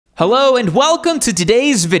Hello and welcome to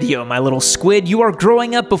today's video, my little squid. You are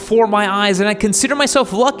growing up before my eyes, and I consider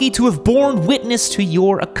myself lucky to have borne witness to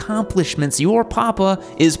your accomplishments. Your papa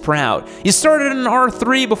is proud. You started in an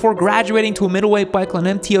R3 before graduating to a middleweight bike on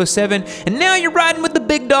MT-07, and now you're riding with the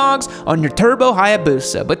big dogs on your Turbo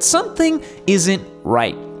Hayabusa. But something isn't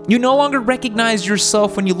right. You no longer recognize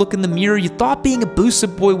yourself when you look in the mirror. You thought being a Busa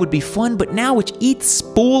boy would be fun, but now with each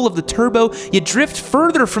spool of the turbo, you drift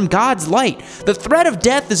further from God's light. The threat of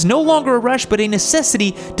death is no longer a rush, but a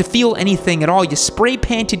necessity to feel anything at all. You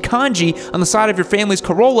spray-painted kanji on the side of your family's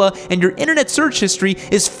Corolla, and your internet search history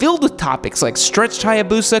is filled with topics like stretched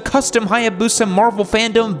Hayabusa, custom Hayabusa, Marvel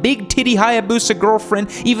fandom, big titty Hayabusa girlfriend.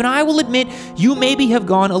 Even I will admit, you maybe have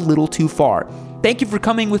gone a little too far. Thank you for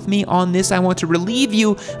coming with me on this. I want to relieve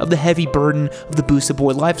you of the heavy burden of the Busa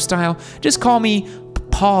boy lifestyle. Just call me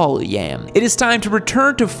Paul Yam. It is time to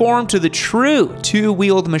return to form, to the true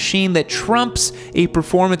two-wheeled machine that trumps a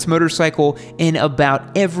performance motorcycle in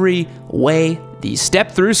about every way. The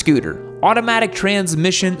step-through scooter. Automatic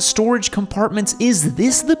transmission, storage compartments. Is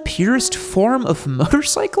this the purest form of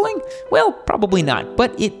motorcycling? Well, probably not,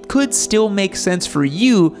 but it could still make sense for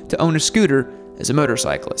you to own a scooter as a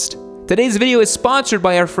motorcyclist. Today's video is sponsored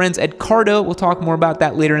by our friends at Cardo. We'll talk more about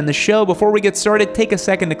that later in the show. Before we get started, take a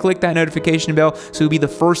second to click that notification bell so you'll be the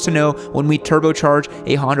first to know when we turbocharge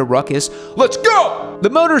a Honda Ruckus. Let's go! The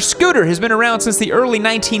motor scooter has been around since the early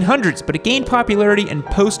 1900s, but it gained popularity in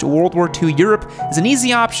post-World War II Europe as an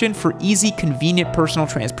easy option for easy, convenient personal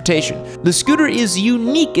transportation. The scooter is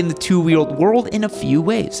unique in the two-wheeled world in a few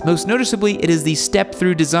ways. Most noticeably, it is the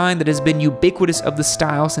step-through design that has been ubiquitous of the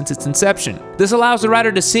style since its inception. This allows the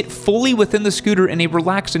rider to sit fully within the scooter in a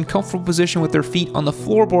relaxed and comfortable position with their feet on the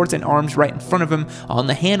floorboards and arms right in front of them on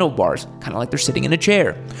the handlebars, kind of like they're sitting in a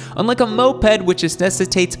chair. Unlike a moped, which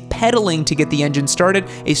necessitates pedaling to get the engine started,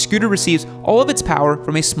 a scooter receives all of its power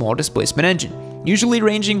from a small displacement engine, usually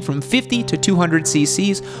ranging from 50 to 200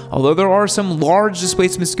 cc's, although there are some large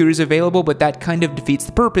displacement scooters available, but that kind of defeats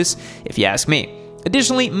the purpose, if you ask me.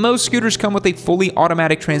 Additionally, most scooters come with a fully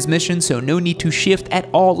automatic transmission, so no need to shift at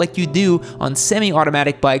all like you do on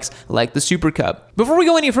semi-automatic bikes like the Super Cub. Before we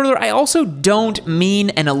go any further, I also don't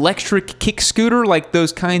mean an electric kick scooter like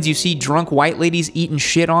those kinds you see drunk white ladies eating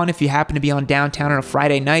shit on if you happen to be on downtown on a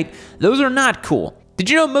Friday night. Those are not cool. Did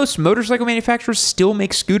you know most motorcycle manufacturers still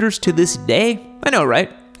make scooters to this day? I know,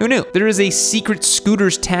 right? Who knew? There is a secret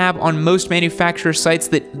scooters tab on most manufacturer sites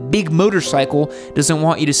that Big Motorcycle doesn't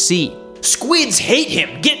want you to see. Squids hate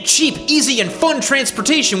him! Get cheap, easy, and fun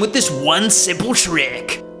transportation with this one simple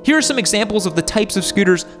trick. Here are some examples of the types of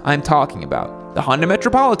scooters I'm talking about. The Honda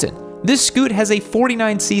Metropolitan. This scoot has a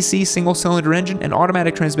 49cc single-cylinder engine and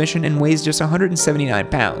automatic transmission and weighs just 179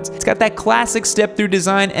 pounds. It's got that classic step-through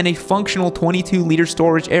design and a functional 22-liter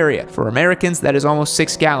storage area. For Americans, that is almost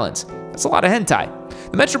 6 gallons. That's a lot of hentai.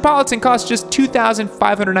 The Metropolitan costs just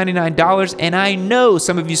 $2,599, and I know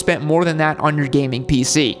some of you spent more than that on your gaming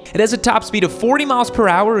PC. It has a top speed of 40 miles per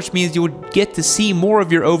hour, which means you would get to see more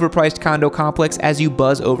of your overpriced condo complex as you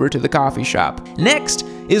buzz over to the coffee shop. Next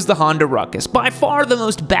is the Honda Ruckus. By far the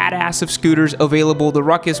most badass of scooters available, the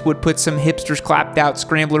Ruckus would put some hipsters clapped out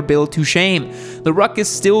scrambler build to shame. The Ruckus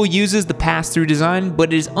still uses the pass-through design,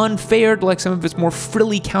 but it is unfaired like some of its more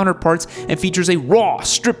frilly counterparts and features a raw,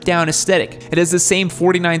 stripped-down aesthetic. It has the same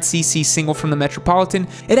 49cc single from the Metropolitan.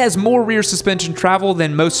 It has more rear suspension travel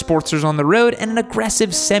than most Sportsters on the road and an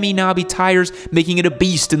aggressive semi-knobby tires, making it a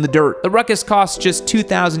beast in the dirt. The Ruckus costs just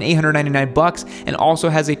 $2,899 and also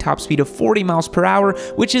has a top speed of 40 miles per hour,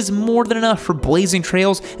 which is more than enough for blazing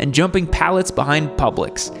trails and jumping pallets behind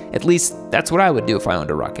Publix. At least, that's what I would do if I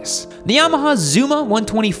owned a Ruckus. The Yamaha Zuma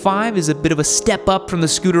 125 is a bit of a step up from the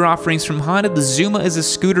scooter offerings from Honda. The Zuma is a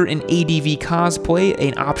scooter in ADV cosplay,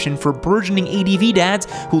 an option for burgeoning ADV dads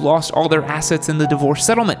who lost all their assets in the divorce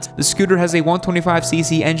settlement. The scooter has a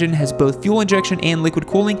 125cc engine, has both fuel injection and liquid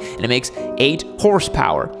cooling, and it makes 8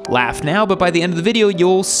 horsepower. Laugh now, but by the end of the video,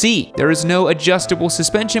 you'll see. There is no adjustable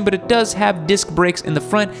suspension, but it does have disc brakes in the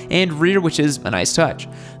front and rear, which is a nice touch.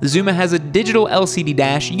 The Zuma has a digital LCD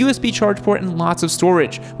dash, USB charge port, and lots of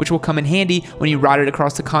storage, which will come in handy when you ride it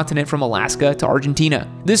across the continent from Alaska to Argentina.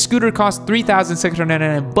 This scooter costs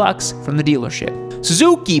 $3,699 from the dealership.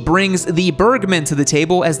 Suzuki brings the Bergman to the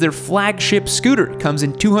table as their flagship scooter. It comes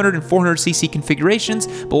in 200 and 400cc configurations,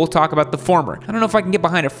 but we'll talk about the former. I don't know if I can get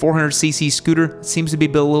behind a 400cc scooter. It seems to be a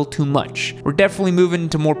little too much. We're definitely moving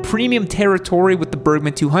into more premium territory with the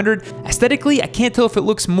Bergman 200. Aesthetically, I can't tell if it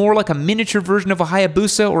looks more like a miniature version of a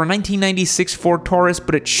Hayabusa or a 1996 Ford Taurus,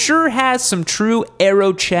 but it sure has some true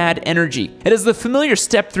Aero Chad energy. It has the familiar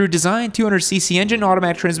step-through design, 200cc engine,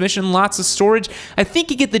 automatic transmission, lots of storage. I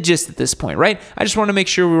think you get the gist at this point, right? I just just want to make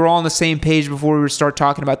sure we were all on the same page before we start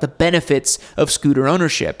talking about the benefits of scooter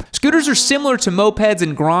ownership. Scooters are similar to mopeds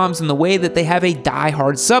and groms in the way that they have a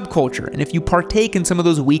die-hard subculture, and if you partake in some of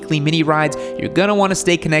those weekly mini rides, you're gonna want to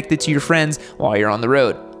stay connected to your friends while you're on the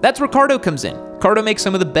road. That's where Cardo comes in. Cardo makes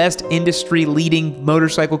some of the best industry-leading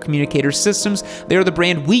motorcycle communicator systems. They are the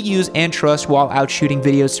brand we use and trust while out shooting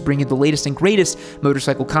videos to bring you the latest and greatest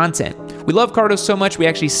motorcycle content. We love Cardo so much we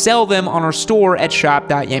actually sell them on our store at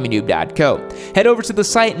shop.yammynoob.co. Head over to the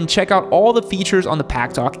site and check out all the features on the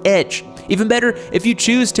Pack Talk Edge. Even better, if you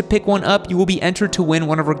choose to pick one up, you will be entered to win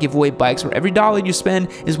one of our giveaway bikes where every dollar you spend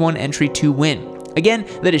is one entry to win. Again,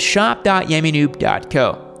 that is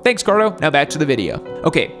shop.yammynoob.co. Thanks, Cardo. Now back to the video.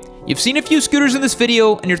 Okay, you've seen a few scooters in this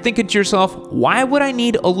video, and you're thinking to yourself, why would I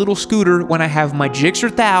need a little scooter when I have my Gixxer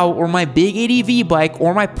Thau or my big ADV bike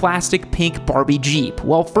or my plastic pink Barbie Jeep?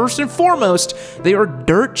 Well, first and foremost, they are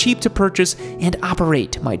dirt cheap to purchase and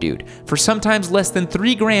operate, my dude. For sometimes less than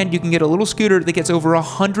 $3 grand, you can get a little scooter that gets over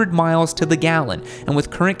 100 miles to the gallon. And with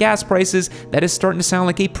current gas prices, that is starting to sound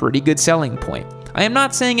like a pretty good selling point. I am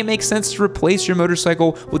not saying it makes sense to replace your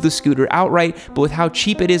motorcycle with a scooter outright, but with how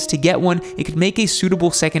cheap it is to get one, it could make a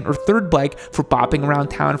suitable second or third bike for bopping around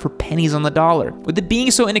town for pennies on the dollar. With it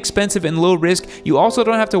being so inexpensive and low risk, you also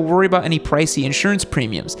don't have to worry about any pricey insurance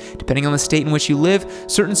premiums. Depending on the state in which you live,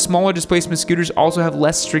 certain smaller displacement scooters also have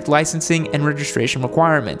less strict licensing and registration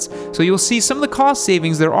requirements, so you'll see some of the cost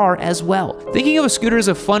savings there are as well. Thinking of a scooter as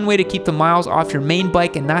a fun way to keep the miles off your main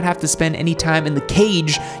bike and not have to spend any time in the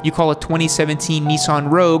cage you call a 2017 Nissan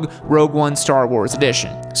Rogue One Star Wars Edition.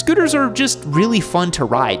 Scooters are just really fun to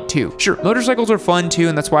ride too. Sure, motorcycles are fun too,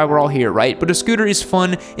 and that's why we're all here, right? But a scooter is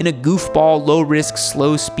fun in a goofball, low risk,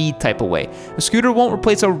 slow speed type of way. A scooter won't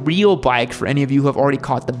replace a real bike for any of you who have already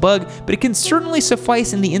caught the bug, but it can certainly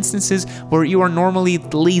suffice in the instances where you are normally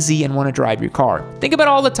lazy and want to drive your car. Think about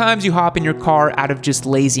all the times you hop in your car out of just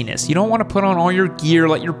laziness. You don't want to put on all your gear,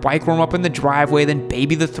 let your bike warm up in the driveway, then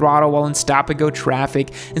baby the throttle while in stop and go traffic.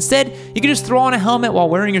 Instead, you can just throw on a helmet while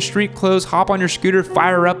wearing your street clothes, hop on your scooter,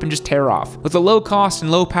 fire up, and just tear off. With the low cost and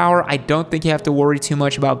low power, I don't think you have to worry too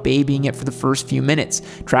much about babying it for the first few minutes.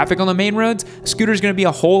 Traffic on the main roads, a scooter is going to be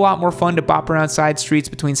a whole lot more fun to bop around side streets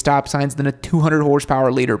between stop signs than a 200 horsepower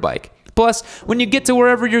leader bike. Plus, when you get to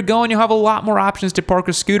wherever you're going, you'll have a lot more options to park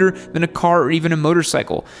a scooter than a car or even a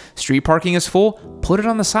motorcycle. Street parking is full, put it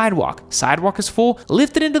on the sidewalk. Sidewalk is full,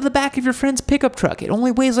 lift it into the back of your friend's pickup truck. It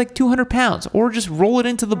only weighs like 200 pounds, or just roll it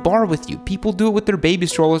into the bar with you. People do it with their baby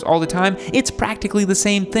strollers all the time. It's practically the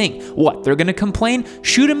same thing. What, they're gonna complain?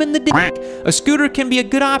 Shoot them in the dick. A scooter can be a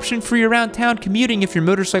good option for your around town commuting if your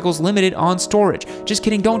motorcycle's limited on storage. Just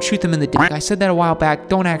kidding, don't shoot them in the dick. I said that a while back,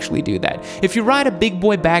 don't actually do that. If you ride a big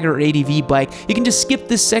boy bagger or ADV bike, you can just skip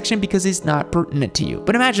this section because it's not pertinent to you.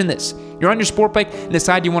 But imagine this, you're on your sport bike and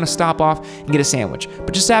decide you want to stop off and get a sandwich.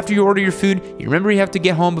 But just after you order your food, you remember you have to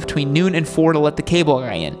get home between noon and 4 to let the cable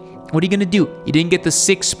guy in. What are you gonna do? You didn't get the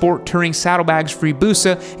 6 Sport Touring saddlebags for your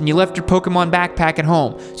Busa, and you left your Pokemon backpack at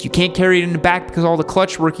home. So you can't carry it in the back because of all the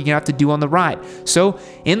clutch work you're gonna have to do on the ride. So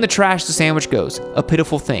in the trash the sandwich goes, a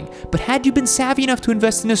pitiful thing. But had you been savvy enough to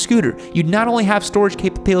invest in a scooter, you'd not only have storage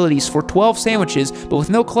capabilities for 12 sandwiches, but with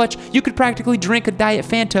no clutch, you could practically drink a Diet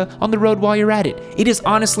Fanta on the road while you're at it. It is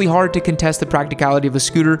honestly hard to contest the practicality of a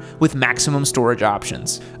scooter with maximum storage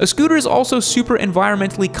options. A scooter is also a super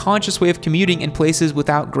environmentally conscious way of commuting in places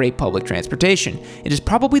without great public transportation. It is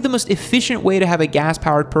probably the most efficient way to have a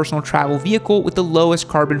gas-powered personal travel vehicle with the lowest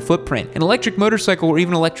carbon footprint. An electric motorcycle or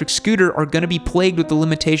even electric scooter are going to be plagued with the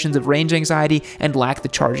limitations of range anxiety and lack the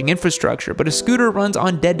charging infrastructure, but a scooter runs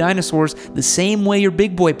on dead dinosaurs the same way your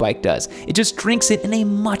big boy bike does. It just drinks it in a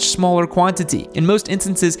much smaller quantity. In most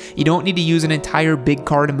instances, you don't need to use an entire big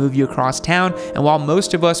car to move you across town, and while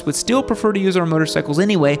most of us would still prefer to use our motorcycles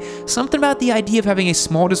anyway, something about the idea of having a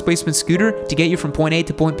small displacement scooter to get you from point A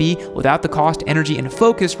to point B without the cost, energy, and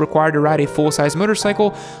focus required to ride a full-size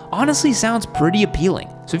motorcycle honestly sounds pretty appealing.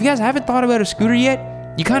 So if you guys haven't thought about a scooter yet,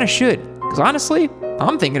 you kind of should, because honestly,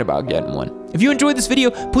 I'm thinking about getting one. If you enjoyed this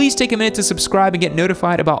video, please take a minute to subscribe and get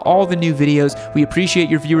notified about all the new videos. We appreciate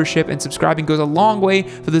your viewership, and subscribing goes a long way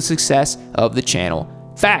for the success of the channel.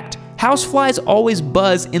 Fact: houseflies always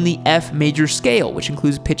buzz in the F major scale, which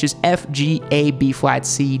includes pitches F, G, A, B flat,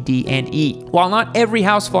 C, D, and E. While not every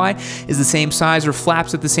housefly is the same size or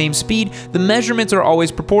flaps at the same speed, the measurements are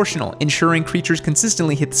always proportional, ensuring creatures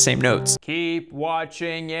consistently hit the same notes. Keep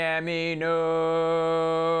watching Yammy Noob.